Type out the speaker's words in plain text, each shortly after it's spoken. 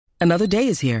Another day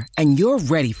is here, and you're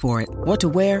ready for it. What to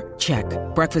wear? Check.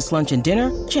 Breakfast, lunch, and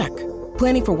dinner? Check.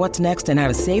 Planning for what's next and how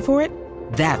to save for it?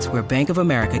 That's where Bank of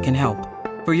America can help.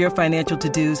 For your financial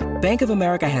to-dos, Bank of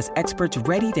America has experts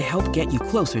ready to help get you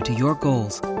closer to your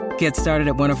goals. Get started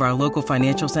at one of our local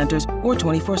financial centers or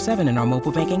 24/7 in our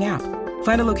mobile banking app.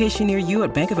 Find a location near you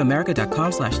at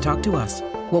bankofamerica.com/talktous.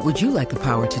 What would you like the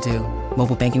power to do?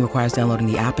 Mobile banking requires downloading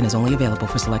the app and is only available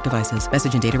for select devices.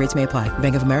 Message and data rates may apply.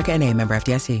 Bank of America N.A., member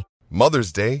FDIC.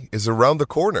 Mother's Day is around the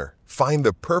corner. Find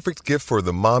the perfect gift for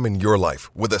the mom in your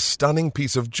life with a stunning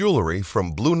piece of jewelry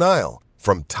from Blue Nile.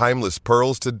 From timeless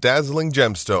pearls to dazzling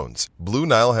gemstones, Blue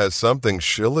Nile has something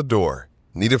she'll adore.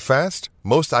 Need it fast?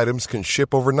 Most items can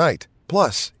ship overnight.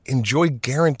 Plus, enjoy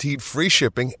guaranteed free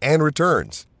shipping and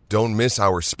returns. Don't miss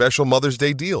our special Mother's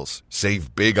Day deals.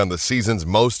 Save big on the season's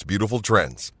most beautiful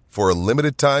trends. For a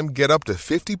limited time, get up to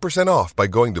 50% off by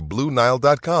going to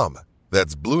BlueNile.com.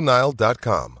 That's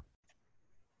BlueNile.com.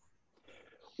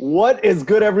 What is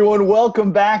good, everyone?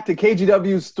 Welcome back to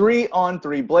KGW's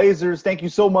 3-on-3 Blazers. Thank you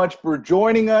so much for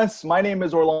joining us. My name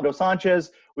is Orlando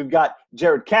Sanchez. We've got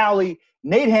Jared Cowley,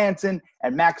 Nate Hansen,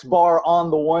 and Max Barr on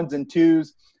the ones and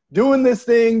twos. Doing this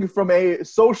thing from a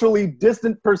socially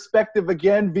distant perspective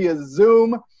again via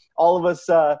Zoom. All of us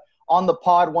on the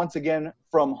pod once again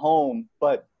from home.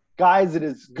 But guys, it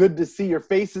is good to see your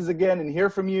faces again and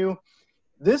hear from you.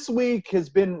 This week has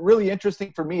been really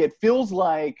interesting for me. It feels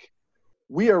like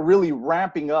we are really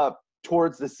ramping up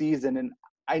towards the season. And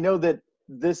I know that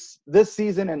this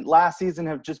season and last season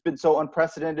have just been so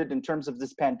unprecedented in terms of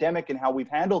this pandemic and how we've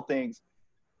handled things.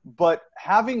 But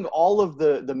having all of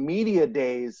the media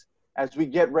days as we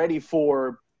get ready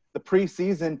for the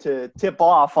preseason to tip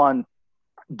off on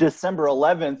December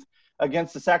 11th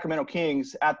against the Sacramento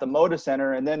Kings at the Moda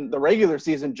Center, and then the regular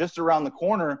season just around the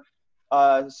corner,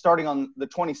 starting on the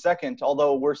 22nd,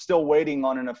 although we're still waiting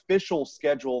on an official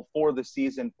schedule for the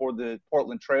season for the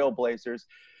Portland Trail Blazers.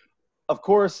 Of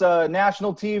course,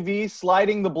 national TV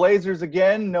sliding the Blazers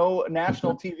again. No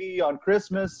national TV on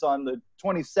Christmas on the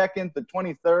 22nd, the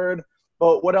 23rd.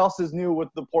 But what else is new with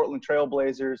the Portland Trail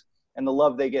Blazers and the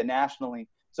love they get nationally?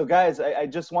 So, guys, I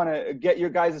just want to get your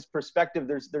guys' perspective.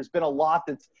 There's been a lot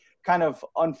that's kind of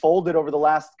unfolded over the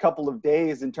last couple of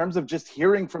days in terms of just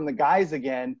hearing from the guys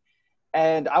again.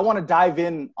 And I want to dive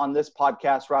in on this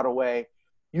podcast right away.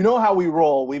 You know how we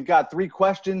roll. We've got 3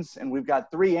 questions and we've got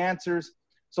 3 answers.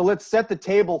 So let's set the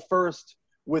table first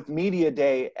with Media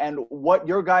Day and what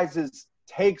your guys'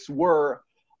 takes were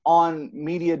on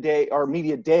Media Day or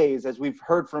Media Days, as we've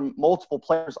heard from multiple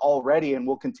players already, and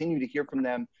we'll continue to hear from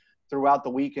them throughout the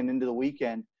week and into the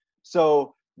weekend.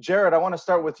 So, Jared, I want to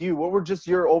start with you. What were just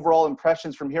your overall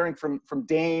impressions from hearing from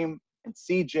Dame and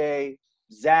CJ,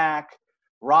 Zach,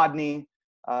 Rodney,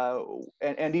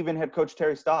 and even head coach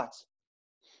Terry Stotts?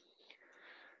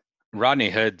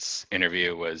 Rodney Hood's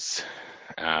interview was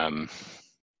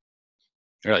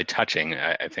really touching.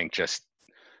 I think just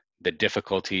the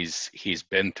difficulties he's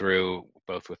been through,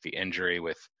 both with the injury,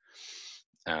 with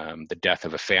the death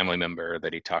of a family member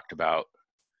that he talked about,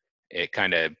 it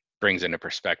kind of brings into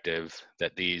perspective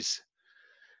that these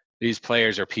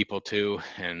players are people too,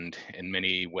 and in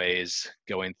many ways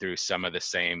going through some of the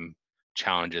same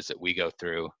challenges that we go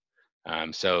through.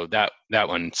 So that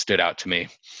one stood out to me.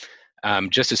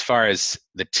 Just as far as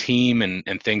the team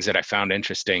and things that I found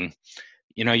interesting,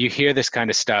 you know, you hear this kind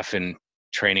of stuff in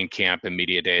training camp and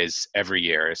media days every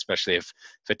year, especially if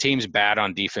a team's bad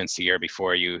on defense the year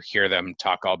before. You hear them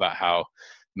talk all about how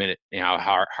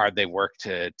hard they work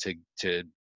to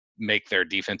make their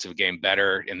defensive game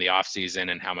better in the offseason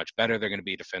and how much better they're going to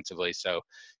be defensively. So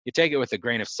you take it with a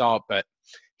grain of salt, but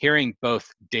hearing both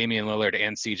Damian Lillard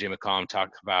and CJ McCollum talk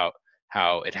about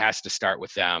how it has to start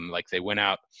with them, like they went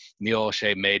out, Neil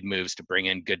Olshey made moves to bring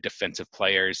in good defensive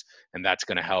players, and that's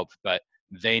going to help, but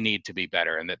they need to be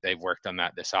better, and that they've worked on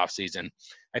that this offseason.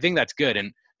 I think that's good,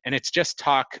 and it's just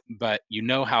talk, but you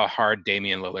know how hard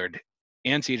Damian Lillard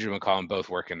and CJ McCollum both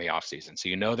work in the offseason, so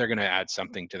you know they're going to add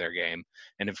something to their game.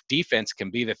 And if defense can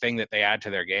be the thing that they add to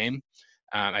their game,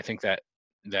 I think that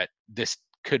this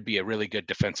could be a really good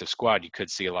defensive squad. You could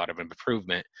see a lot of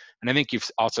improvement, and I think you've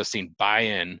also seen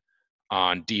buy-in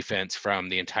on defense from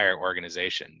the entire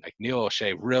organization. Like Neil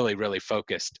Olshey really, really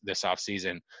focused this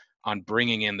offseason on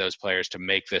bringing in those players to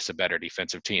make this a better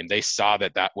defensive team. They saw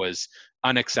that was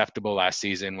unacceptable last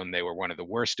season when they were one of the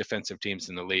worst defensive teams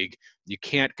in the league. You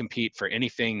can't compete for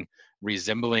anything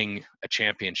resembling a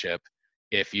championship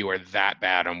if you are that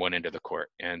bad on one end of the court.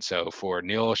 And so for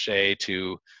Neil Olshey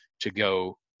to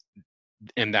go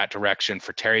in that direction,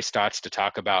 for Terry Stotts to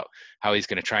talk about how he's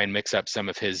going to try and mix up some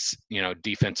of his,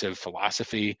 defensive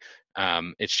philosophy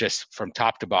It's just from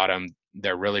top to bottom,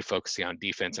 they're really focusing on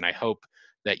defense, and I hope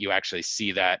that you actually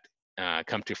see that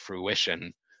come to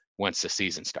fruition once the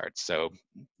season starts. So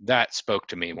that spoke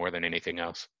to me more than anything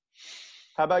else.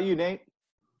 How about you, Nate?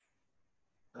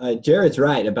 Jared's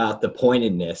right about the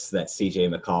pointedness that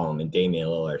CJ McCollum and Damian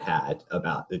Lillard had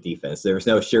about the defense. There was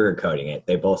no sugarcoating it.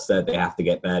 They both said they have to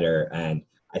get better, and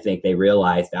I think they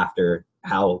realized after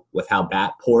how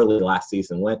poorly last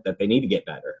season went that they need to get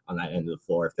better on that end of the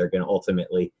floor if they're going to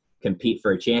ultimately compete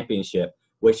for a championship,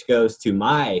 which goes to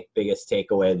my biggest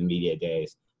takeaway of the media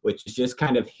days, which is just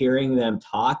kind of hearing them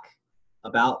talk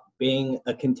about being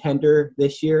a contender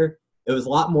this year. It was a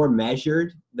lot more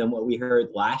measured than what we heard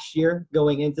last year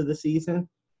going into the season.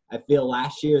 I feel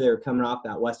last year they were coming off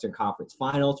that Western Conference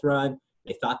Finals run.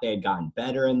 They thought they had gotten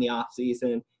better in the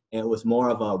offseason, and it was more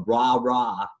of a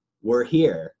rah, we're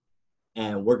here,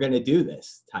 and we're going to do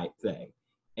this type thing.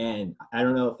 And I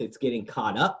don't know if it's getting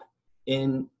caught up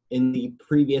in the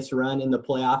previous run in the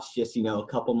playoffs, just, a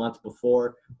couple months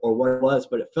before, or what it was,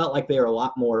 but it felt like they were a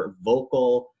lot more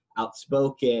vocal,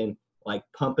 outspoken, like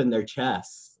pumping their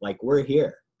chests, like we're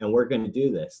here and we're going to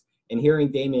do this. And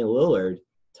hearing Damian Lillard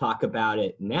talk about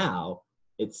it now,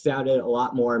 it sounded a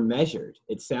lot more measured.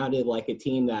 It sounded like a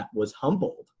team that was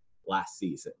humbled last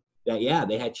season. That, yeah,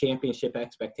 they had championship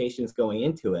expectations going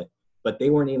into it, but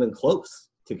they weren't even close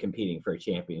to competing for a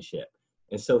championship.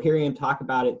 And so hearing him talk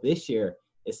about it this year,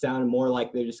 it sounded more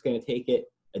like they're just going to take it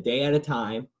a day at a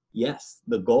time. Yes,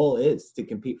 the goal is to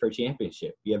compete for a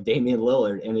championship. You have Damian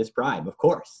Lillard in his prime, of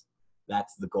course.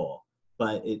 That's the goal.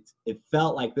 But it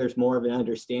felt like there's more of an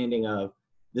understanding of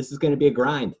this is going to be a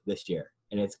grind this year,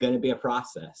 and it's going to be a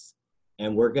process.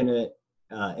 And we're going to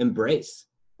embrace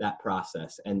that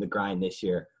process and the grind this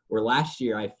year. Where last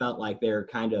year I felt like they were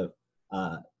kind of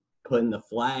putting the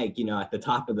flag, at the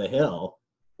top of the hill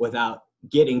without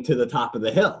getting to the top of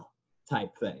the hill type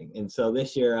thing. And so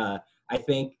this year, I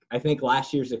think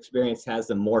last year's experience has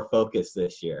them more focused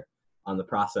this year on the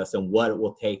process and what it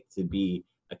will take to be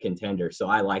a contender. So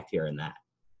I liked hearing that.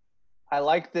 I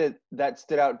like that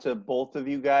stood out to both of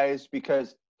you guys,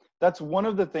 because that's one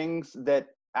of the things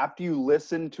that after you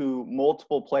listen to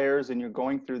multiple players and you're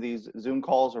going through these Zoom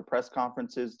calls or press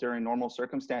conferences during normal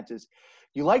circumstances,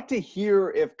 you like to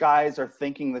hear if guys are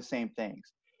thinking the same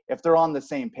things, if they're on the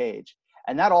same page.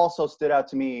 And that also stood out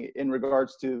to me in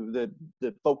regards to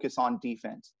the focus on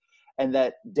defense, and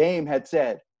that Dame had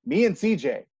said, me and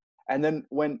CJ. And then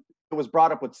when it was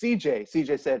brought up with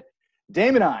CJ said,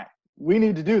 Dame and I, we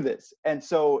need to do this. And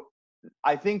so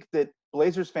I think that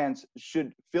Blazers fans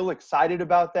should feel excited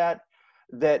about that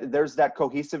there's that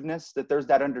cohesiveness, that there's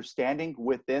that understanding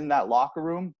within that locker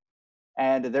room,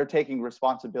 and they're taking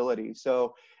responsibility.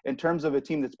 So in terms of a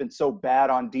team that's been so bad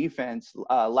on defense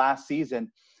last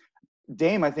season,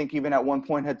 Dame, I think even at one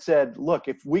point had said, look,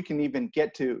 if we can even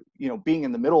get to, being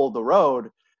in the middle of the road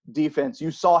defense,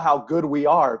 you saw how good we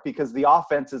are because the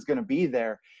offense is going to be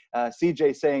there.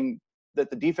 CJ saying that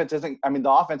the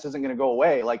offense isn't going to go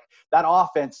away. Like that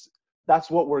offense, that's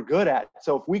what we're good at.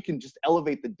 So if we can just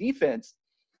elevate the defense,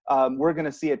 we're going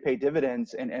to see it pay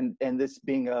dividends. And this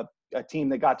being a team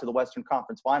that got to the Western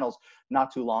Conference Finals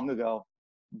not too long ago.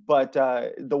 But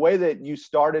the way that you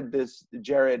started this,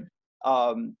 Jared,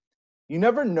 you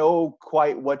never know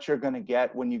quite what you're going to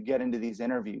get when you get into these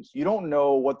interviews. You don't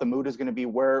know what the mood is going to be,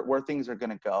 where things are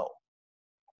going to go.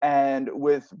 And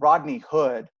with Rodney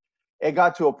Hood, it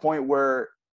got to a point where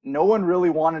no one really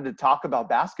wanted to talk about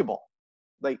basketball.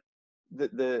 Like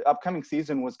the upcoming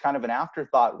season was kind of an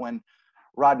afterthought when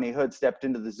Rodney Hood stepped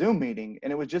into the Zoom meeting.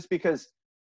 And it was just because,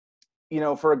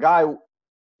 for a guy,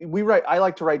 I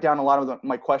like to write down a lot of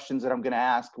my questions that I'm going to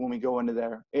ask when we go into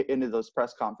those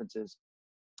press conferences.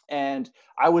 And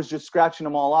I was just scratching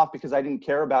them all off because I didn't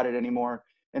care about it anymore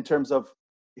in terms of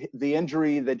the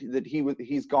injury that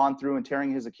he's gone through and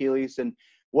tearing his Achilles and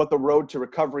what the road to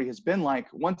recovery has been like.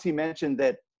 Once he mentioned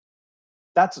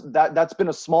that's been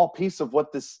a small piece of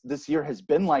what this year has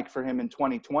been like for him in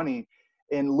 2020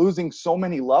 in losing so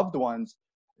many loved ones.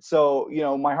 So,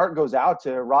 my heart goes out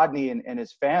to Rodney and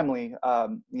his family,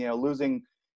 losing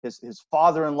his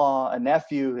father-in-law, a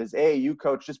nephew, his AAU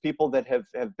coach, just people that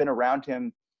have been around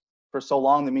him for so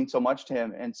long that mean so much to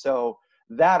him. And so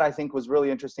that I think was really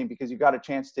interesting because you got a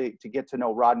chance to get to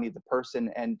know Rodney, the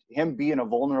person, and him being a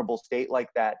vulnerable state like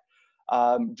that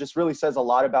just really says a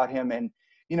lot about him. And,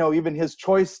 even his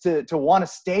choice to want to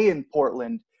stay in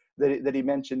Portland that he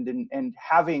mentioned and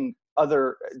having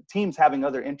other teams having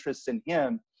other interests in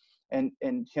him and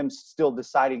him still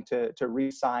deciding to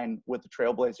re-sign with the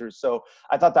Trailblazers. So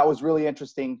I thought that was really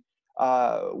interesting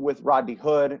with Rodney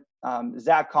Hood.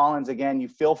 Zach Collins, again, you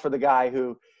feel for the guy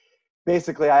who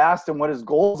basically I asked him what his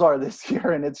goals are this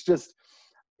year, and it's just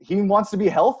he wants to be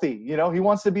healthy. You know, he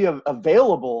wants to be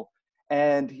available,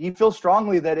 and he feels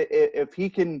strongly that if he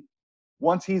can,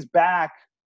 once he's back,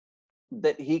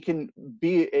 that he can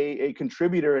be a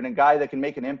contributor and a guy that can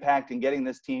make an impact in getting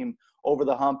this team over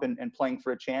the hump and playing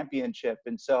for a championship.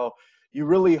 And so you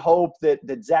really hope that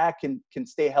Zach can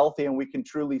stay healthy and we can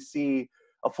truly see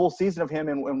a full season of him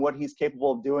and what he's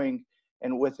capable of doing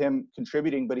and with him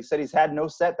contributing. But he said he's had no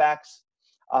setbacks.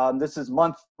 This is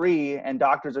month 3, and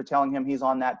doctors are telling him he's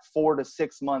on that 4 to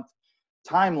 6 month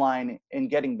timeline in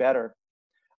getting better.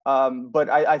 But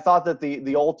I thought that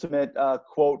the ultimate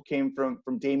quote came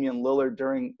from Damian Lillard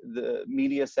during the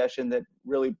media session that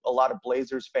really a lot of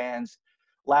Blazers fans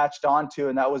latched onto,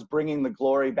 and that was bringing the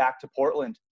glory back to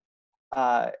Portland.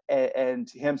 And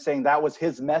him saying that was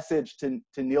his message to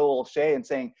Neil Olshey and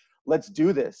saying, let's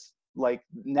do this. Like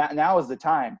now is the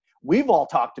time. We've all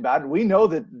talked about it. We know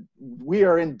that we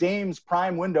are in Dame's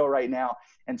prime window right now,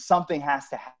 and something has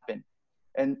to happen.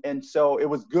 And so it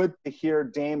was good to hear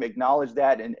Dame acknowledge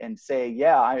that and say,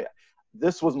 yeah,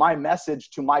 this was my message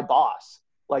to my boss.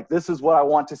 Like, this is what I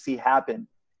want to see happen.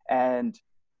 And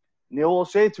Neil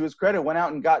Olshey, to his credit, went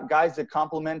out and got guys that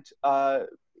complement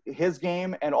his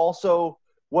game and also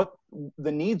what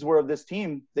the needs were of this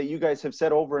team that you guys have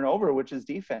said over and over, which is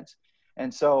defense.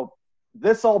 And so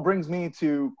this all brings me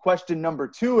to question number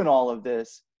 2 in all of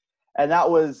this. And that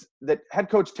was that head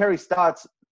coach Terry Stotts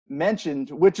mentioned,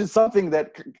 which is something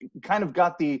that kind of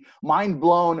got the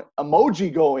mind-blown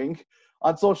emoji going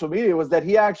on social media, was that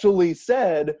he actually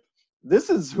said, this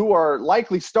is who our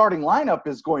likely starting lineup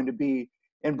is going to be,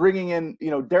 and bringing in,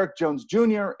 Derek Jones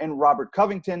Jr. and Robert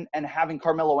Covington and having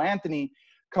Carmelo Anthony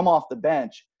come off the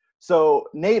bench. So,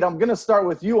 Nate, I'm going to start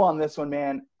with you on this one,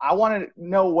 man. I want to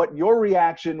know what your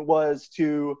reaction was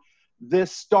to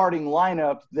this starting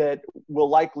lineup that will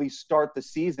likely start the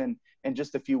season in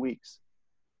just a few weeks.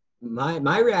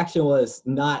 My reaction was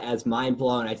not as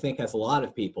mind-blown, I think, as a lot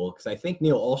of people, because I think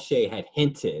Neil Olshey had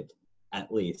hinted,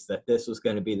 at least, that this was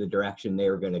going to be the direction they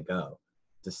were going to go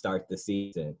to start the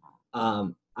season.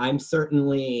 I'm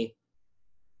certainly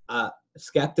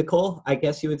skeptical, I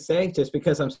guess you would say, just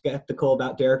because I'm skeptical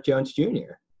about Derek Jones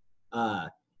Jr.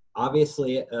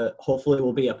 Obviously, hopefully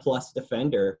will be a plus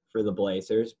defender for the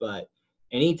Blazers, but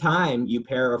anytime you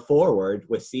pair a forward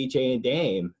with CJ and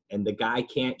Dame and the guy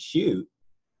can't shoot,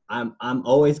 I'm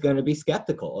always going to be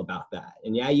skeptical about that.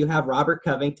 And yeah, you have Robert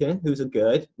Covington, who's a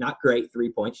good, not great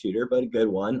 3-point shooter, but a good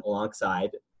one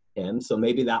alongside him. So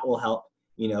maybe that will help,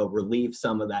 relieve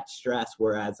some of that stress.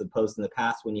 Whereas opposed in the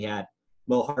past when you had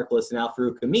Mo Harkless and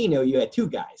Al-Farouq Aminu, you had 2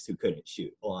 guys who couldn't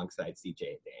shoot alongside CJ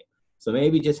and Dame. So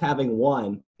maybe just having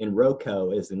one in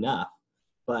Rocco is enough.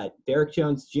 But Derek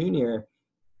Jones Jr.,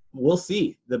 we'll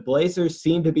see. The Blazers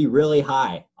seem to be really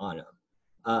high on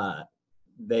him.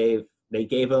 They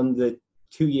gave him the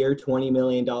 2-year, $20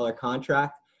 million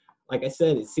contract. Like I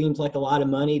said, it seems like a lot of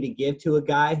money to give to a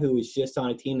guy who was just on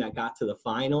a team that got to the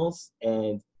finals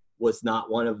and was not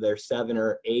one of their 7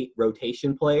 or 8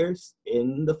 rotation players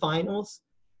in the finals.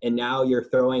 And now you're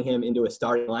throwing him into a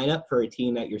starting lineup for a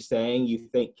team that you're saying you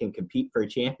think can compete for a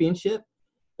championship.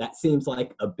 That seems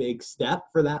like a big step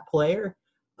for that player.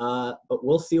 But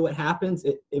we'll see what happens.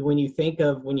 When you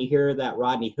hear that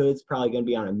Rodney Hood's probably going to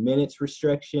be on a minutes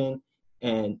restriction,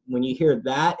 and when you hear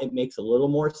that, it makes a little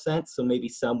more sense. So maybe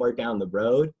somewhere down the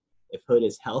road, if Hood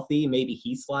is healthy, maybe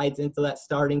he slides into that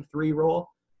starting 3 role.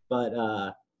 But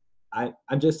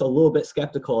I'm just a little bit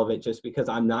skeptical of it just because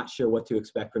I'm not sure what to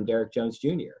expect from Derek Jones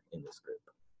Jr. in this group.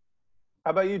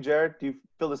 How about you, Jared? Do you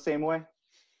feel the same way?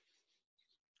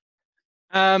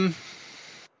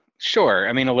 Sure.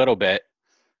 I mean, a little bit.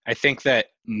 I think that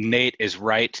Nate is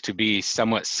right to be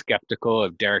somewhat skeptical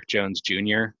of Derek Jones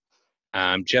Jr.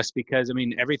 Just because, I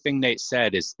mean, everything Nate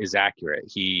said is accurate.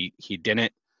 He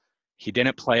didn't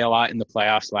play a lot in the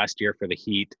playoffs last year for the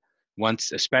Heat.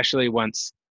 Especially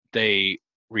once they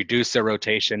reduced their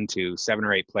rotation to 7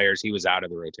 or 8 players, he was out of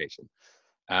the rotation.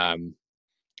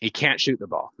 He can't shoot the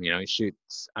ball. He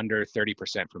shoots under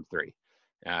 30% from 3.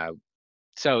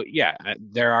 So yeah,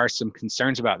 there are some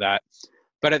concerns about that.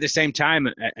 But at the same time,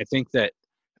 I think that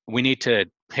we need to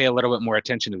pay a little bit more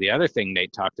attention to the other thing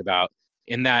Nate talked about,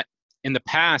 in that in the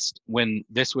past, when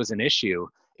this was an issue,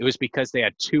 it was because they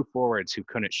had 2 forwards who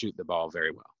couldn't shoot the ball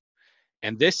very well.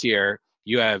 And this year,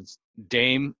 you have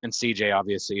Dame and CJ,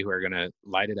 obviously, who are going to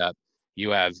light it up.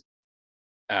 You have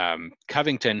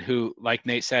Covington, who, like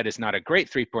Nate said, is not a great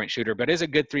 3-point shooter, but is a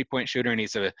good 3-point shooter, and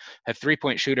he's a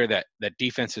 3-point shooter that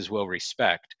defenses will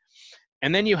respect.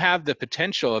 And then you have the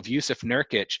potential of Jusuf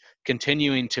Nurkic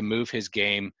continuing to move his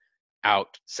game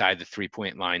outside the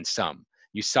 3-point line some.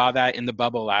 You saw that in the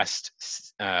bubble last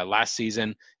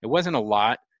season. It wasn't a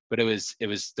lot, but it was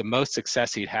the most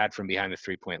success he'd had from behind the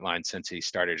 3-point line since he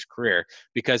started his career,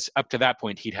 because up to that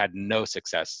point he'd had no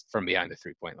success from behind the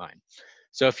 3-point line.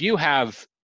 So if you have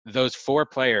those 4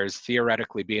 players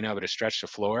theoretically being able to stretch the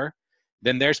floor,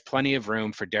 then there's plenty of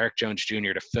room for Derrick Jones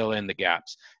Jr. to fill in the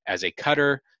gaps as a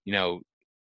cutter.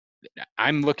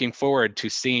 I'm looking forward to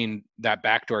seeing that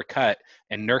backdoor cut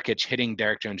and Nurkic hitting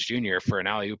Derrick Jones Jr. for an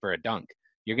alley-oop or a dunk.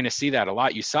 You're going to see that a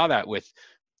lot. You saw that with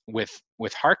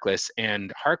Harkless,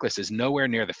 and Harkless is nowhere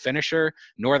near the finisher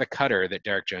nor the cutter that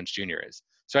Derrick Jones Jr. is.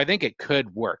 So I think it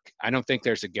could work. I don't think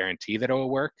there's a guarantee that it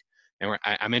will work, and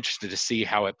I'm interested to see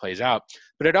how it plays out.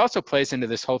 But it also plays into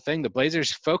this whole thing. The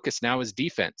Blazers' focus now is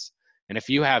defense. And if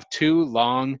you have 2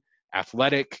 long,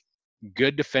 athletic,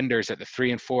 good defenders at the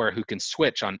 3 and 4 who can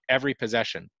switch on every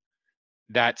possession,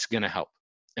 that's going to help.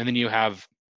 And then do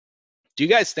you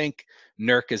guys think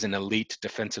Nurk is an elite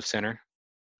defensive center?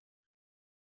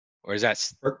 Or is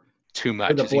that too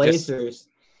much? For the Blazers,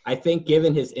 I think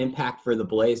given his impact for the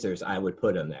Blazers, I would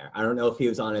put him there. I don't know if he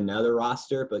was on another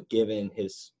roster, but given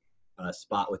his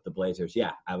spot with the Blazers,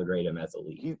 yeah, I would rate him as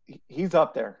elite. He's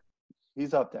up there.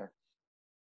 He's up there.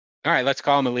 All right, let's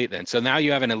call him elite then. So now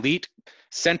you have an elite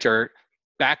center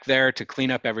back there to clean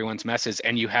up everyone's messes,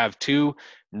 and you have 2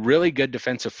 really good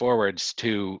defensive forwards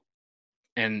to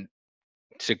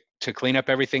clean up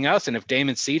everything else. And if Dame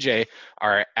and CJ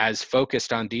are as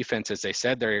focused on defense as they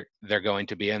said they're going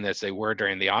to be, and as they were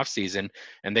during the offseason,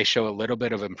 and they show a little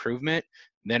bit of improvement,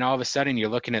 then all of a sudden you're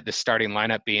looking at the starting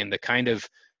lineup being the kind of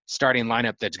starting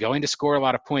lineup that's going to score a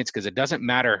lot of points, because it doesn't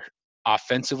matter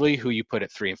offensively who you put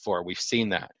at 3 and 4. We've seen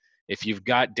that. If you've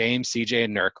got Dame, CJ,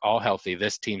 and Nurk all healthy,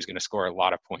 this team's going to score a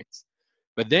lot of points.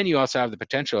 But then you also have the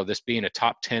potential of this being a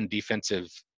top 10 defensive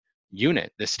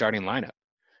unit, this starting lineup.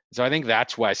 So I think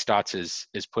that's why Stotts is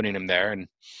putting him there. And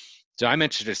so I'm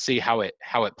interested to see how it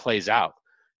plays out.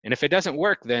 And if it doesn't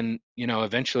work, then,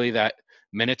 eventually that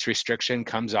minutes restriction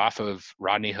comes off of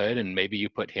Rodney Hood, and maybe you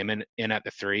put him in at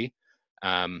the 3.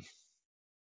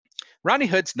 Rodney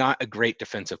Hood's not a great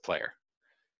defensive player.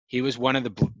 He was one of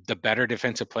the better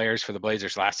defensive players for the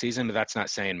Blazers last season, but that's not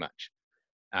saying much.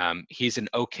 He's an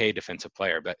okay defensive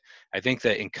player, but I think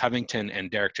that in Covington and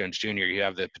Derrick Jones Jr., you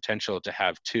have the potential to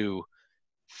have 2-3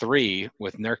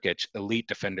 with Nurkic, elite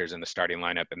defenders in the starting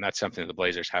lineup, and that's something the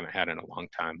Blazers haven't had in a long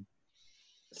time.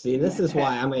 See, this is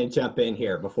why I'm going to jump in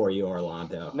here before you,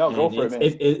 Orlando. No, go for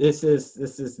it. This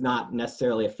is not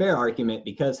necessarily a fair argument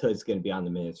because Hood's going to be on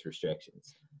the minutes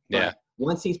restrictions. Yeah.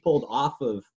 Once he's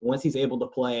able to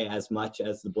play as much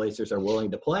as the Blazers are willing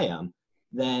to play him,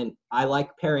 then I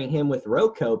like pairing him with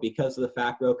Rocco because of the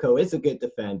fact Rocco is a good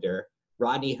defender,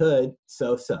 Rodney Hood,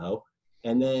 so.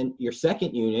 And then your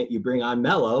second unit, you bring on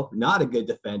Melo, not a good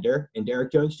defender, and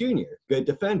Derrick Jones Jr., good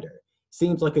defender.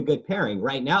 Seems like a good pairing.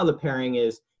 Right now the pairing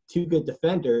is 2 good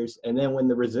defenders, and then when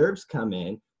the reserves come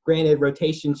in, granted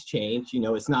rotations change,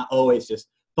 it's not always just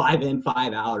 5 in,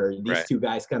 5 out, or these right. 2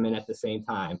 guys come in at the same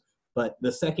time. But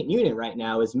the second unit right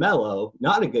now is Melo,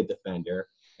 not a good defender,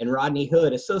 and Rodney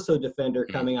Hood, a so-so defender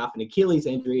coming off an Achilles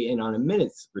injury and on a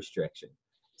minutes restriction.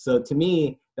 So to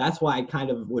me, that's why I kind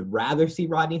of would rather see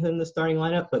Rodney Hood in the starting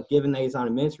lineup, but given that he's on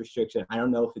a minutes restriction, I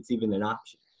don't know if it's even an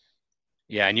option.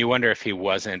 Yeah, and you wonder if he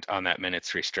wasn't on that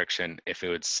minutes restriction, if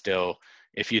you'd still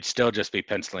just be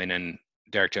penciling in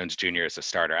Derrick Jones Jr. as a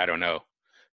starter. I don't know,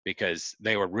 because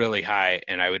they were really high,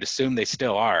 and I would assume they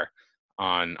still are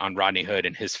on Rodney Hood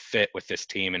and his fit with this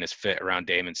team and his fit around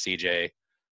Dame and CJ.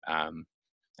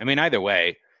 Either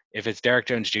way, if it's Derrick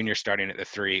Jones Jr. starting at the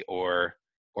 3 or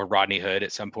Rodney Hood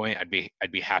at some point, I'd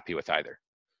be happy with either.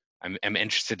 I'm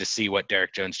interested to see what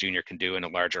Derrick Jones Jr. can do in a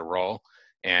larger role,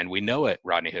 and we know what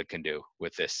Rodney Hood can do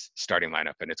with this starting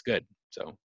lineup, and it's good.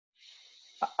 So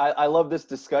I love this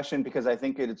discussion because I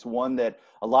think it's one that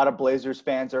a lot of Blazers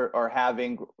fans are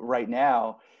having right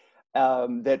now,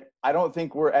 that I don't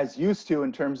think we're as used to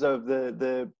in terms of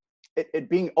it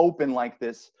being open like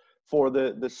this for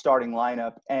the starting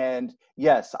lineup. And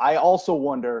yes, I also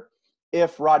wonder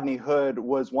if Rodney Hood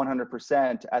was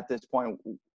 100% at this point,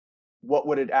 what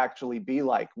would it actually be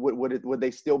like? Would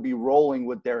they still be rolling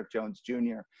with Derrick Jones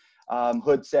Jr.?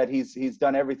 Hood said he's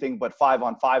done everything but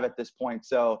 5-on-5 at this point.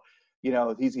 So,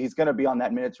 he's going to be on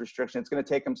that minutes restriction. It's going to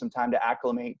take him some time to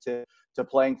acclimate to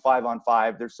playing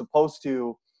 5-on-5. They're supposed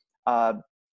to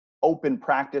open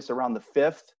practice around the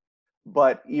 5th,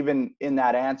 but even in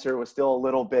that answer, it was still a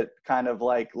little bit kind of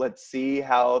like, let's see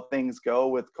how things go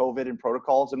with COVID and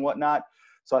protocols and whatnot.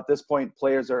 So at this point,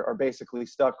 players are basically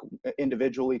stuck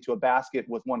individually to a basket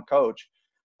with one coach.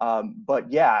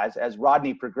 But yeah, as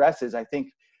Rodney progresses, I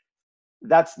think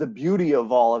that's the beauty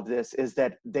of all of this, is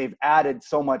that they've added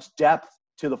so much depth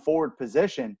to the forward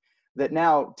position that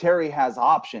now Terry has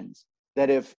options, that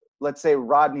if, let's say,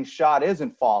 Rodney's shot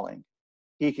isn't falling,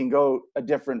 he can go a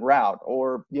different route,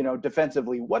 or,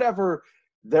 defensively, whatever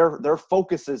their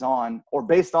focus is on, or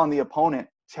based on the opponent.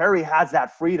 Terry has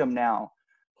that freedom now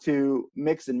to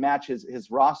mix and match his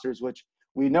rosters, which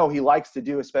we know he likes to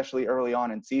do, especially early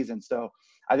on in season. So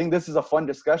I think this is a fun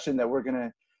discussion that we're going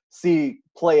to see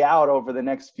play out over the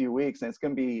next few weeks. And it's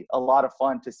going to be a lot of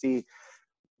fun to see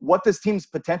what this team's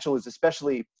potential is,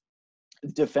 especially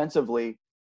defensively.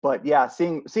 But yeah,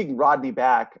 seeing Rodney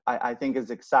back, I think is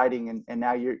exciting. And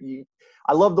now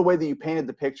I love the way that you painted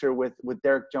the picture with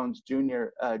Derek Jones Jr.,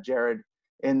 Jared,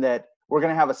 in that we're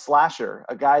going to have a slasher,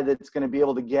 a guy that's going to be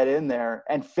able to get in there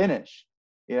and finish,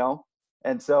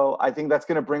 And so I think that's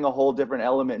going to bring a whole different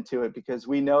element to it, because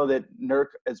we know that Nurk,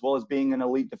 as well as being an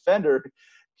elite defender,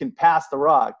 can pass the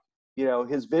rock.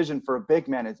 His vision for a big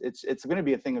man, it's going to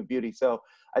be a thing of beauty. So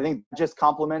I think it just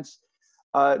complements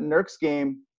Nurk's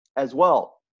game as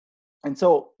well. And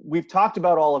so we've talked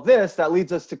about all of this. That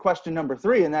leads us to question number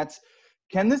 3, and that's,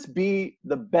 can this be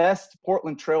the best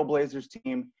Portland Trail Blazers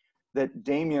team that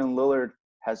Damian Lillard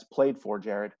has played for,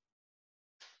 Jared?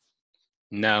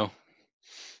 No,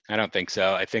 I don't think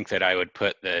so. I think that I would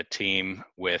put the team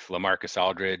with LaMarcus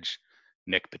Aldridge,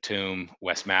 Nick Batum,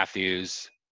 Wes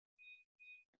Matthews,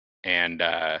 and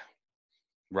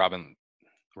Robin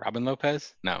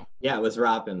Lopez? No. Yeah, it was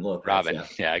Robin Lopez. Robin.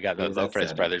 Yeah, I got the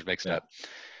Lopez brothers mixed up.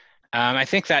 I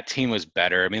think that team was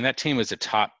better. I mean, that team was a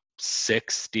top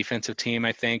 6 defensive team,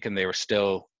 I think, and they were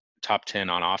still top 10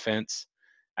 on offense.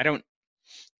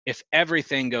 If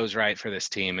everything goes right for this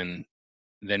team, and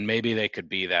then maybe they could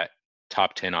be that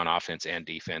top 10 on offense and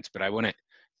defense, but I wouldn't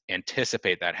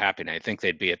anticipate that happening. I think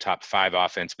they'd be a top 5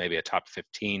 offense, maybe a top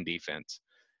 15 defense.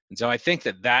 And so I think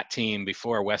that team,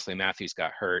 before Wesley Matthews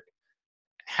got hurt,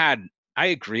 I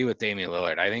agree with Damian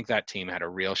Lillard. I think that team had a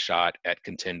real shot at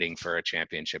contending for a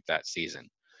championship that season.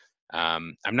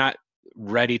 I'm not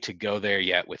ready to go there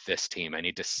yet with this team. I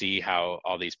need to see how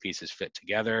all these pieces fit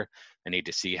together. I need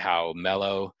to see how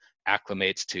Melo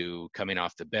acclimates to coming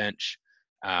off the bench.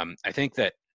 I think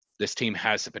that this team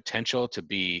has the potential to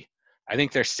be, I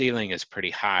think their ceiling is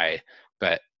pretty high,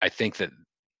 but I think that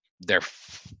their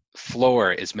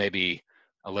floor is maybe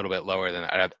a little bit lower than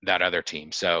that other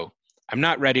team. So I'm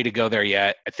not ready to go there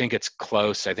yet. I think it's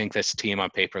close. I think this team on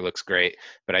paper looks great,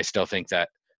 but I still think that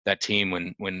team,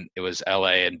 when it was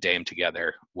LA and Dame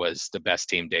together, was the best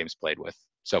team Dame's played with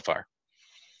so far.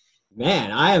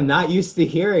 Man, I am not used to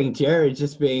hearing Jared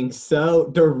just being so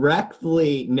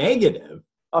directly negative.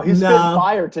 Oh, he's spitting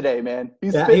fire today, man.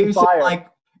 He's spitting fire. Like,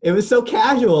 it was so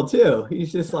casual too.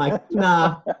 He's just like,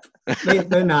 nah,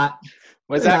 they're not.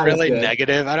 Was that really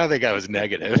negative? I don't think I was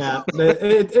negative. Yeah,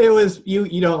 it was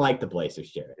you don't like the Blazers,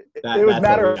 Jared. It was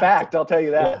matter of fact, I'll tell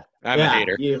you that. Yeah. I'm a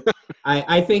hater.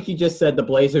 I think you just said the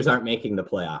Blazers aren't making the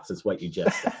playoffs is what you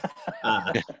just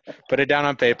said. Put it down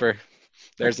on paper.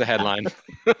 There's the headline.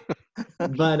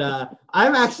 But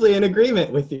I'm actually in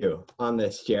agreement with you on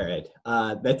this, Jared.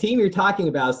 The team you're talking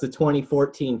about is the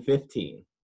 2014-15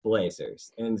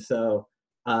 Blazers. And so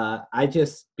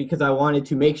because I wanted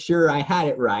to make sure I had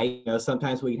it right,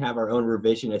 sometimes we can have our own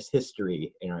revisionist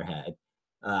history in our head.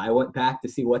 I went back to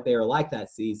see what they were like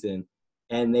that season,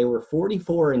 and they were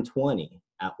 44-20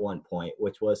 at one point,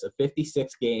 which was a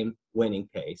 56-game winning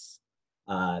pace.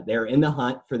 They're in the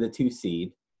hunt for the 2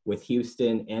 seed with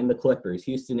Houston and the Clippers.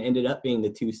 Houston ended up being the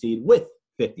 2 seed with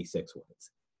 56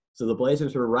 wins. So the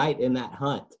Blazers were right in that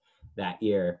hunt that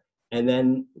year. And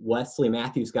then Wesley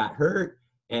Matthews got hurt,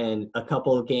 and a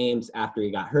couple of games after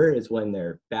he got hurt is when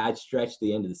their bad stretch at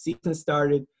the end of the season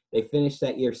started. They finished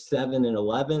that year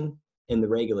 7-11 in the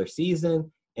regular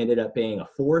season, ended up being a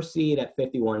 4 seed at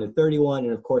 51-31.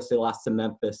 And of course, they lost to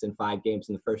Memphis in 5 games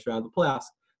in the first round of the playoffs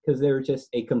because they were just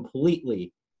a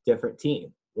completely different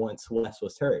team once Wes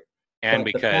was hurt. And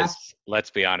because, let's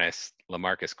be honest,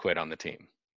 LaMarcus quit on the team.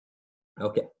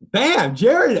 Okay. Bam!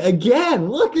 Jared, again,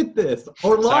 look at this.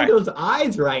 Orlando's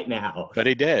eyes right now. But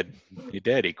he did.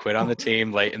 He quit on the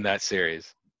team late in that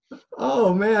series.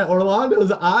 Oh, man.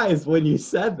 Orlando's eyes when you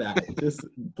said that just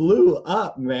blew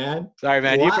up, man. Sorry,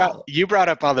 man. Wow. You brought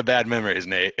up all the bad memories,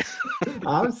 Nate.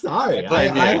 I'm sorry.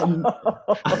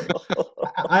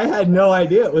 I had no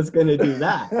idea it was going to do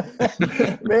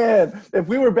that. Man, if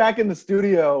we were back in the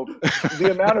studio,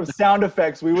 the amount of sound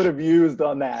effects we would have used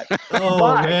on that. Oh,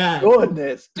 my man.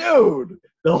 Goodness, dude.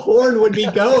 The horn would be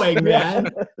going, man.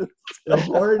 The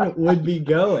horn would be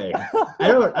going. I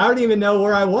don't even know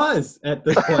where I was at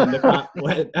this point,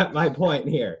 at my point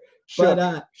here.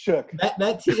 But shook.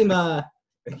 That team,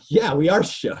 Yeah, we are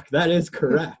shook. That is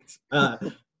correct.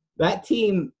 That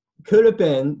team could have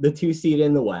been the 2 seed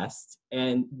in the West,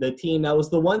 and the team that was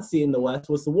the 1 seed in the West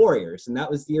was the Warriors, and that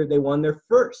was the year they won their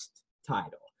first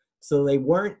title. So they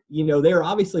weren't, they were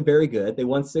obviously very good. They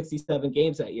won 67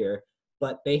 games that year,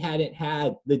 but they hadn't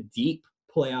had the deep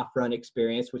playoff run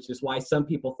experience, which is why some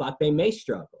people thought they may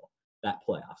struggle that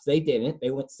playoffs. They didn't.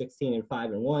 They went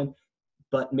 16-5-1.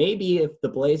 But maybe if the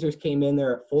Blazers came in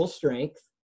there at full strength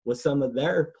with some of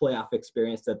their playoff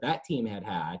experience that team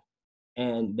had,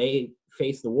 and they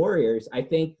faced the Warriors, I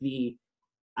think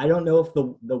I don't know if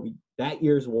that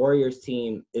year's Warriors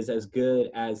team is as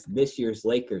good as this year's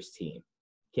Lakers team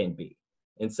can be.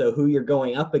 And so who you're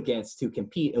going up against to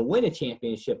compete and win a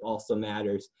championship also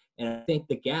matters. And I think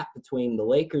the gap between the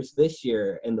Lakers this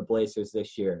year and the Blazers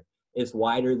this year is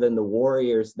wider than the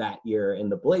Warriors that year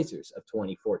and the Blazers of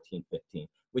 2014-15,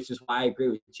 which is why I agree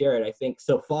with Jared. I think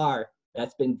so far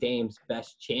that's been Dame's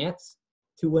best chance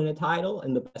to win a title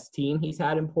and the best team he's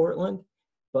had in Portland.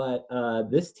 But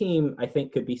this team, I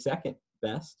think, could be second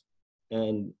best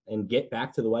and get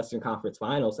back to the Western Conference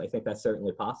Finals. I think that's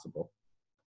certainly possible.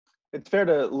 It's fair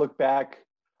to look back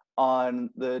on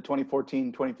the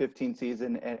 2014-2015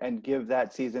 season and give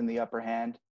that season the upper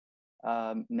hand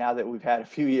now that we've had a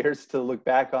few years to look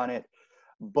back on it.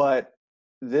 But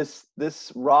this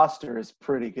roster is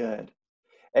pretty good.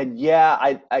 And yeah,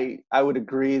 I would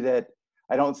agree that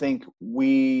I don't think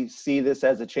we see this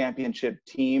as a championship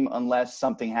team unless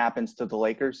something happens to the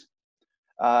Lakers.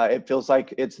 It feels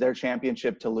like it's their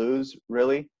championship to lose,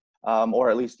 really, or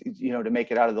at least, to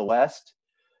make it out of the West.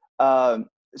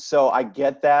 So I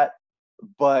get that,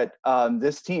 but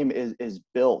this team is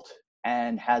built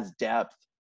and has depth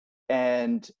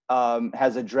and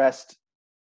has addressed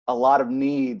a lot of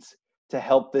needs to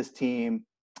help this team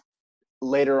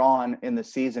later on in the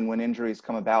season when injuries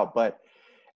come about. But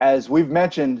as we've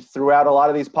mentioned throughout a lot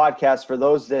of these podcasts, for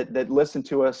those that listen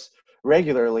to us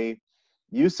regularly,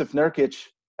 Jusuf Nurkic,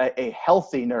 a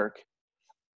healthy Nurk,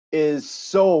 is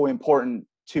so important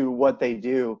to what they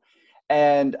do.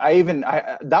 And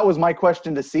that was my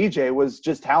question to CJ, was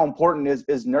just how important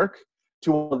is Nurk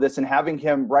to all of this and having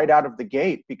him right out of the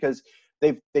gate, because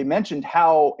they mentioned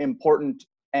how important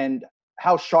and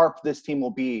how sharp this team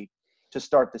will be to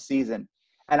start the season.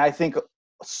 And I think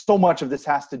so much of this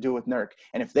has to do with Nurk.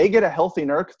 And if they get a healthy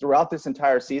Nurk throughout this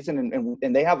entire season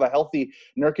and they have a healthy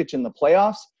Nurkic in the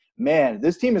playoffs, man,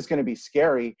 this team is going to be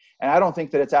scary. And I don't think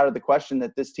that it's out of the question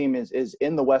that this team is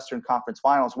in the Western Conference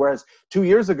Finals. Whereas 2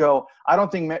 years ago, I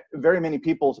don't think very many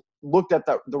people looked at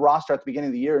the roster at the beginning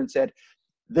of the year and said,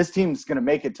 this team's going to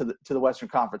make it to the Western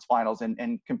Conference Finals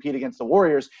and compete against the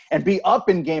Warriors and be up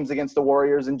in games against the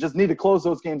Warriors and just need to close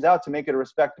those games out to make it a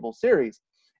respectable series.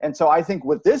 And so I think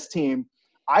with this team,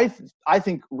 I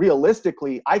think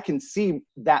realistically, I can see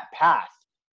that path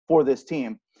for this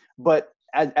team. But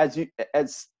as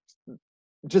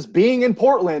just being in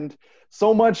Portland,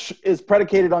 so much is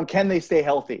predicated on, can they stay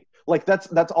healthy? Like that's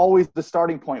always the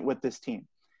starting point with this team.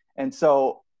 And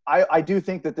so I do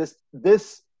think that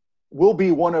this will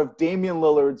be one of Damian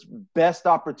Lillard's best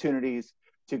opportunities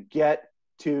to get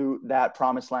to that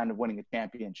promised land of winning a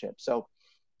championship. So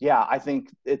yeah, I think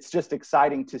it's just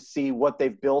exciting to see what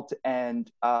they've built and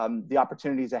the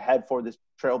opportunities ahead for this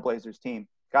Trailblazers team.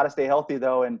 Got to stay healthy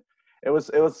though. And it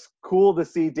was cool to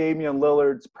see Damian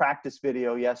Lillard's practice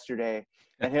video yesterday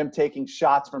and him taking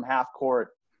shots from half court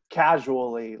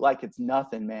casually, like it's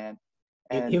nothing, man.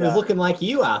 And he was looking like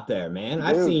you out there, man. Dude,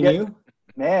 I've seen you.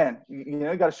 Man, you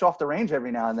got to show off the range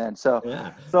every now and then. So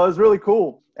yeah. So it was really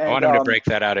cool. And, I want him to break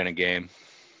that out in a game.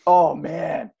 Oh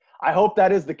man, I hope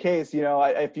that is the case.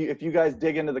 If you guys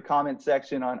dig into the comment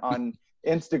section on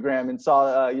Instagram and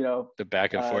saw the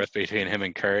back and forth between him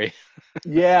and Curry.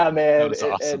 Yeah, man. That was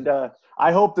awesome. And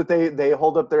I hope that they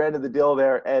hold up their end of the deal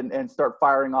there and start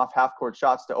firing off half court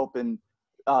shots to open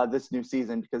this new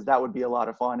season, because that would be a lot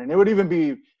of fun. And it would even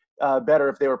be better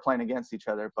if they were playing against each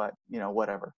other, but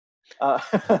whatever.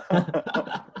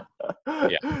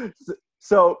 Yeah.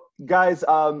 So guys,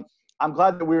 I'm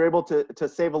glad that we were able to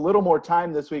save a little more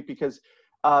time this week, because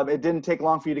it didn't take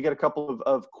long for you to get a couple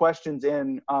of questions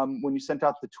in when you sent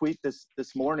out the tweet this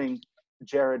morning,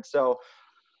 Jared. So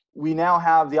we now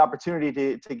have the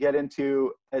opportunity to get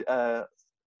into a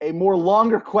more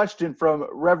longer question from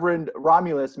Reverend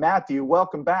Romulus. Matthew,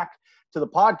 welcome back to the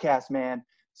podcast, man.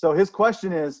 So his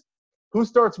question is, who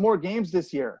starts more games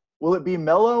this year? Will it be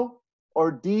Melo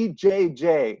or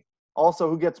DJJ? Also,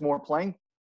 who gets more playing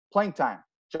time,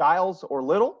 Giles or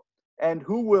Little? And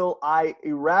who will I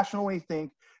irrationally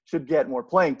think should get more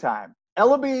playing time,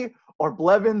 Ellaby or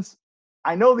Blevins?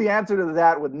 I know the answer to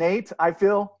that with Nate, I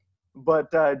feel,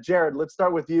 But Jared, let's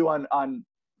start with you on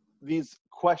these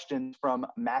questions from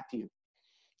Matthew.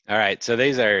 All right, so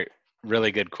these are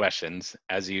really good questions,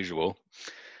 as usual,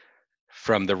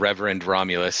 from the Reverend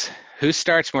Romulus. Who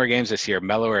starts more games this year,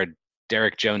 Melo or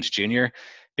Derek Jones Jr.?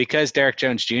 Because Derek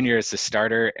Jones Jr. is the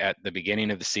starter at the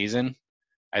beginning of the season,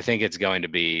 I think it's going to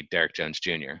be Derek Jones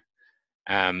Jr.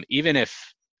 Even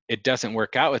if it doesn't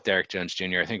work out with Derek Jones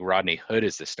Jr., I think Rodney Hood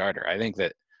is the starter. I think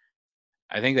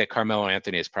that Carmelo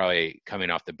Anthony is probably coming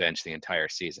off the bench the entire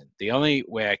season. The only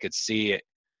way I could see it,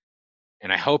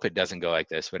 and I hope it doesn't go like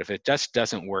this, but if it just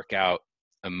doesn't work out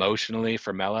emotionally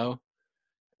for Melo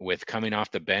with coming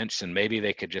off the bench, and maybe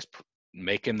they could just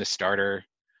make him the starter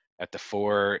at the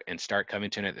 4 and start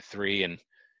Covington at the 3, and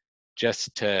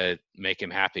just to make him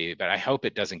happy. But I hope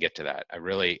it doesn't get to that. I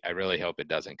really hope it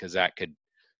doesn't, because that could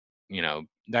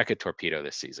torpedo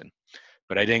this season.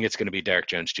 But I think it's going to be Derek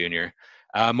Jones Jr.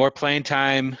 More playing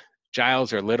time,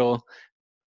 Giles or Little.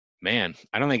 Man,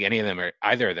 I don't think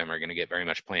either of them are going to get very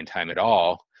much playing time at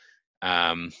all.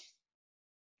 I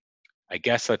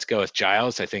guess let's go with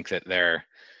Giles. I think that they're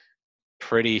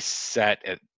pretty set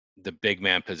at the big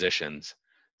man positions.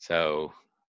 So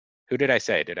who did I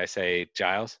say? Did I say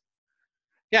Giles?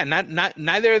 Yeah,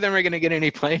 neither of them are going to get any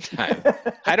playing time.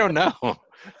 I don't know.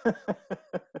 I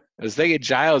was thinking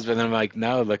Giles, but then I'm like,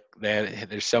 no, look,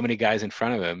 there's so many guys in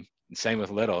front of him. And same with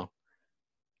Little.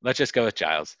 Let's just go with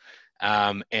Giles.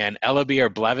 And Ellaby or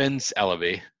Blevins,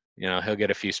 Ellaby. He'll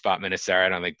get a few spot minutes there. I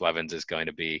don't think Blevins is going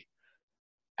to be.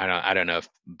 I don't know if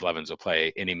Blevins will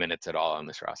play any minutes at all on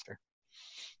this roster.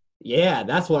 Yeah,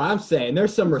 that's what I'm saying.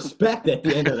 There's some respect at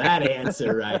the end of that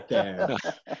answer right there.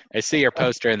 I see your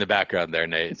poster in the background there,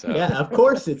 Nate. So. Yeah, of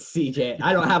course it's CJ.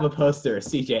 I don't have a poster of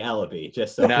CJ Ellaby,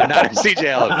 just so. No, not a CJ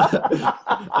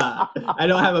Ellaby. I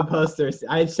don't have a poster.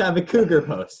 I just have a Cougar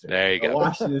poster. There you go.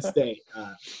 Washington State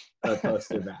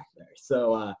poster back there.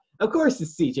 So, of course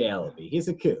it's CJ Ellaby. He's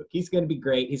a kook. He's going to be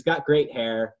great. He's got great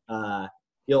hair.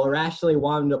 You'll irrationally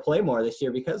want him to play more this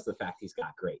year because of the fact he's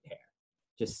got great hair.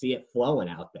 Just see it flowing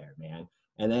out there, man.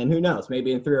 And then who knows?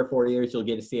 Maybe in 3 or 4 years, you'll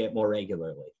get to see it more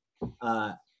regularly.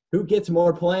 Who gets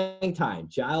more playing time,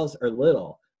 Giles or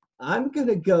Little? I'm going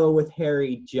to go with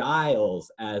Harry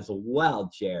Giles as well,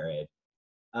 Jared.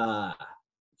 I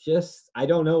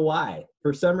don't know why.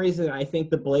 For some reason, I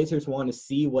think the Blazers want to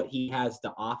see what he has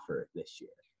to offer this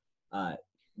year.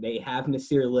 They have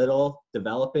Nasir Little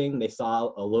developing. They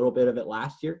saw a little bit of it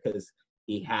last year because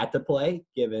he had to play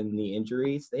given the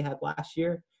injuries they had last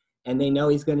year. And they know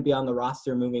he's going to be on the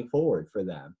roster moving forward for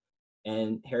them.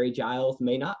 And Harry Giles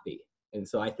may not be. And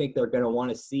so I think they're going to want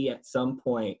to see at some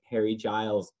point Harry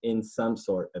Giles in some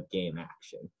sort of game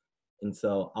action. And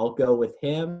so I'll go with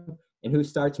him. And who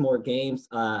starts more games?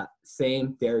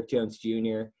 Same, Derek Jones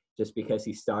Jr., just because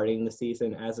he's starting the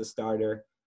season as a starter.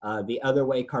 The other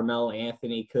way Carmelo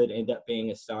Anthony could end up being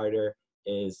a starter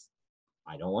is,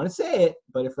 I don't want to say it,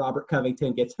 but if Robert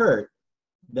Covington gets hurt,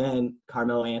 then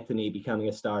Carmelo Anthony becoming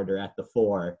a starter at the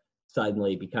 4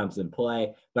 suddenly becomes in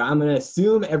play. But I'm going to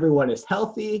assume everyone is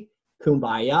healthy.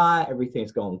 Kumbaya,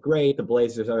 everything's going great. The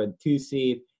Blazers are the 2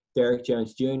 seed. Derek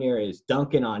Jones Jr. is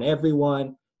dunking on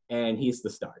everyone, and he's the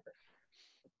starter.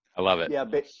 I love it. Yeah,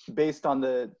 based on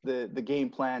the game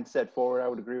plan set forward, I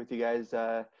would agree with you guys.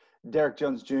 Derek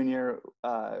Jones Jr.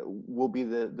 Will be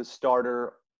the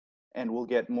starter and will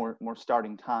get more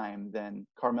starting time than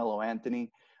Carmelo Anthony.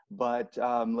 But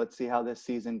let's see how this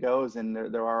season goes. And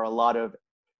there are a lot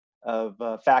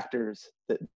of factors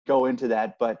that go into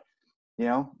that. But,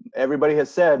 everybody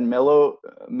has said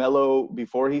Melo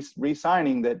before he's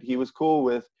re-signing that he was cool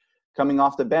with coming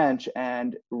off the bench.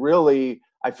 And really,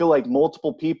 I feel like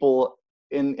multiple people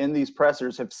in these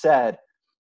pressers have said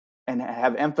and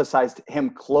have emphasized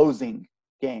him closing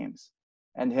games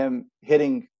and him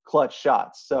hitting clutch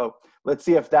shots. So let's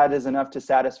see if that is enough to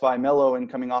satisfy Melo in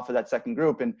coming off of that second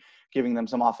group and giving them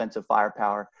some offensive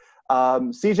firepower.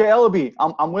 CJ Ellaby,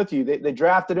 I'm with you. They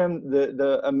drafted him.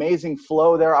 The amazing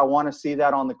flow there, I want to see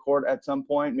that on the court at some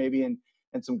point, maybe in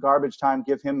some garbage time,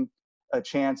 give him a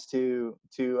chance to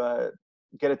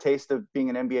get a taste of being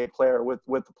an NBA player with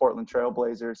the Portland Trail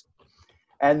Blazers.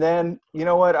 And then, you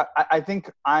know what, I think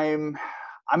I'm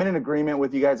in an agreement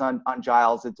with you guys on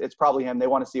Giles. It's probably him. They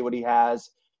want to see what he has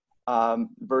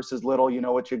versus Little,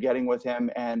 what you're getting with him.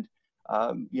 And,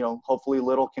 hopefully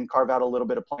Little can carve out a little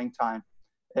bit of playing time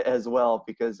as well,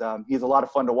 because he's a lot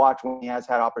of fun to watch when he has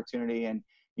had opportunity, and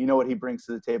what he brings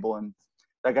to the table. And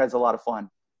that guy's a lot of fun.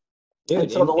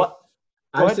 Dude,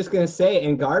 I was just going to say,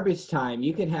 in garbage time,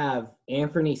 you could have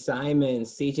Anthony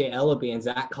Simons, CJ Ellaby, and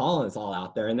Zach Collins all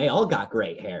out there, and they all got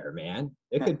great hair, man.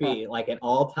 It could be like an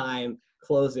all-time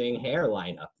closing hair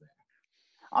lineup there.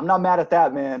 I'm not mad at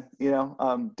that, man.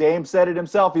 Dame said it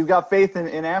himself. He's got faith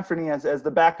in Anthony as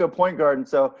the backup point guard, and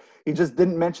so he just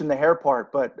didn't mention the hair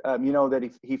part, but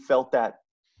that he felt that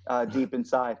deep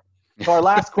inside. So our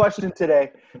last question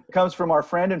today comes from our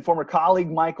friend and former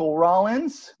colleague Michael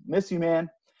Rollins. Miss you, man.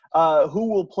 Who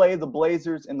will play the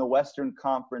Blazers in the Western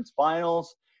Conference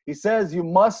Finals? He says you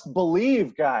must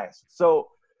believe, guys. So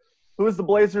who is the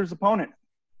Blazers' opponent?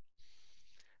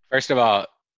 First of all,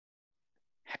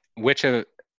 which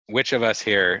of us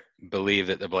here believe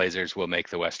that the Blazers will make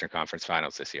the Western Conference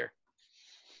Finals this year?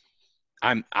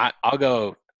 I'll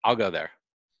go there.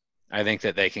 I think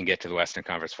that they can get to the Western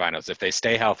Conference Finals if they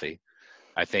stay healthy.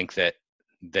 I think that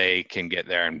they can get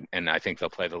there, and I think they'll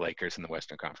play the Lakers in the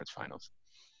Western Conference Finals.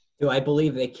 Do I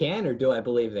believe they can, or do I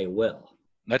believe they will?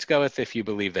 Let's go with if you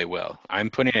believe they will. I'm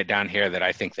putting it down here that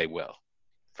I think they will.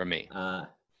 For me.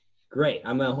 Great.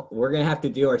 We're gonna have to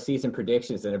do our season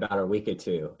predictions in about a week or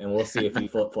two, and we'll see if you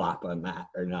flip flop on that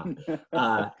or not.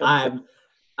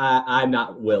 I'm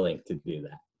not willing to do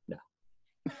that. No.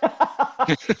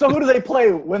 So who do they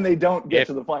play when they don't get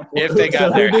to the final? If they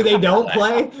got who do they don't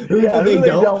play? Who do they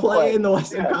don't play in the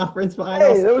Western Conference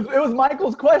Finals? Hey, it was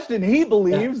Michael's question. He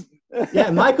believes.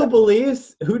 Yeah, Michael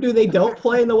believes. Who do they don't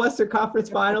play in the Western Conference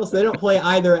Finals? They don't play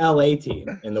either LA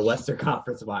team in the Western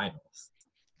Conference Finals.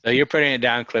 So you're putting it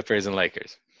down Clippers and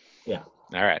Lakers. Yeah.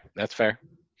 All right. That's fair.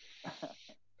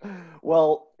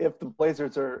 Well, if the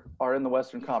Blazers are in the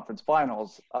Western Conference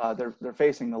Finals, they're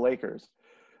facing the Lakers.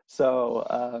 So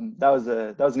that was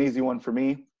an easy one for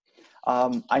me.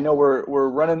 I know we're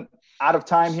running out of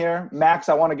time here. Max,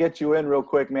 I want to get you in real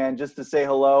quick, man, just to say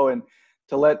hello and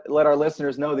to let our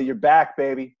listeners know that you're back,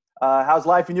 baby. How's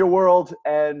life in your world,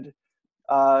 and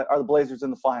are the Blazers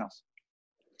in the finals?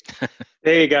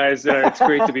 Hey guys, it's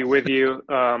great to be with you.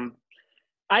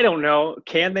 I don't know.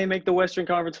 Can they make the Western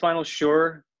Conference Finals?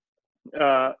 Sure.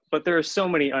 But there are so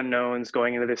many unknowns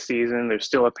going into this season. There's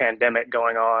still a pandemic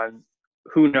going on.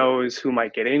 Who knows who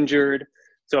might get injured?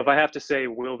 So if I have to say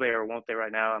will they or won't they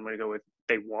right now, I'm going to go with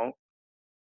they won't.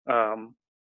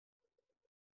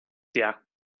 Yeah.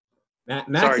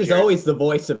 Max Sorry, is Jared. always the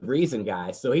voice of reason,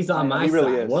 guys. So he's on my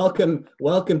really side. is.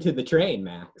 Welcome to the train,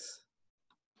 Max.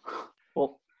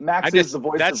 Well, Max is the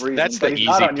voice of reason. That's but the he's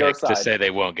not easy on your pick to side. say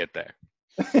they won't get there.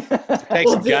 It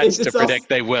takes Well, guts it's to predict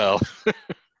they will.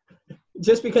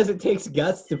 Just because it takes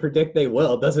guts to predict they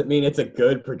will doesn't mean it's a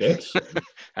good prediction.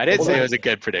 I didn't say it was a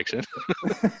good prediction.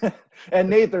 And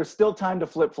Nate, there's still time to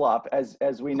flip flop,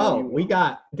 as we know. We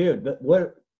got, dude.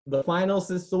 The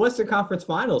finals is the Western Conference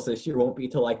Finals this year won't be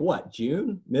till like what,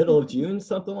 June, middle of June,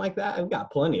 something like that. I've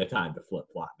got plenty of time to flip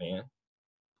flop, man.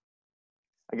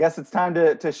 I guess it's time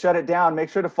to shut it down. Make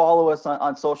sure to follow us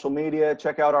on social media.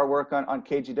 Check out our work on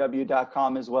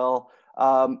kgw.com as well.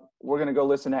 We're going to go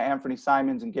listen to Anthony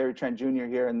Simons and Gary Trent Jr.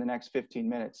 here in the next 15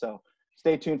 minutes. So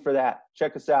stay tuned for that.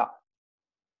 Check us out.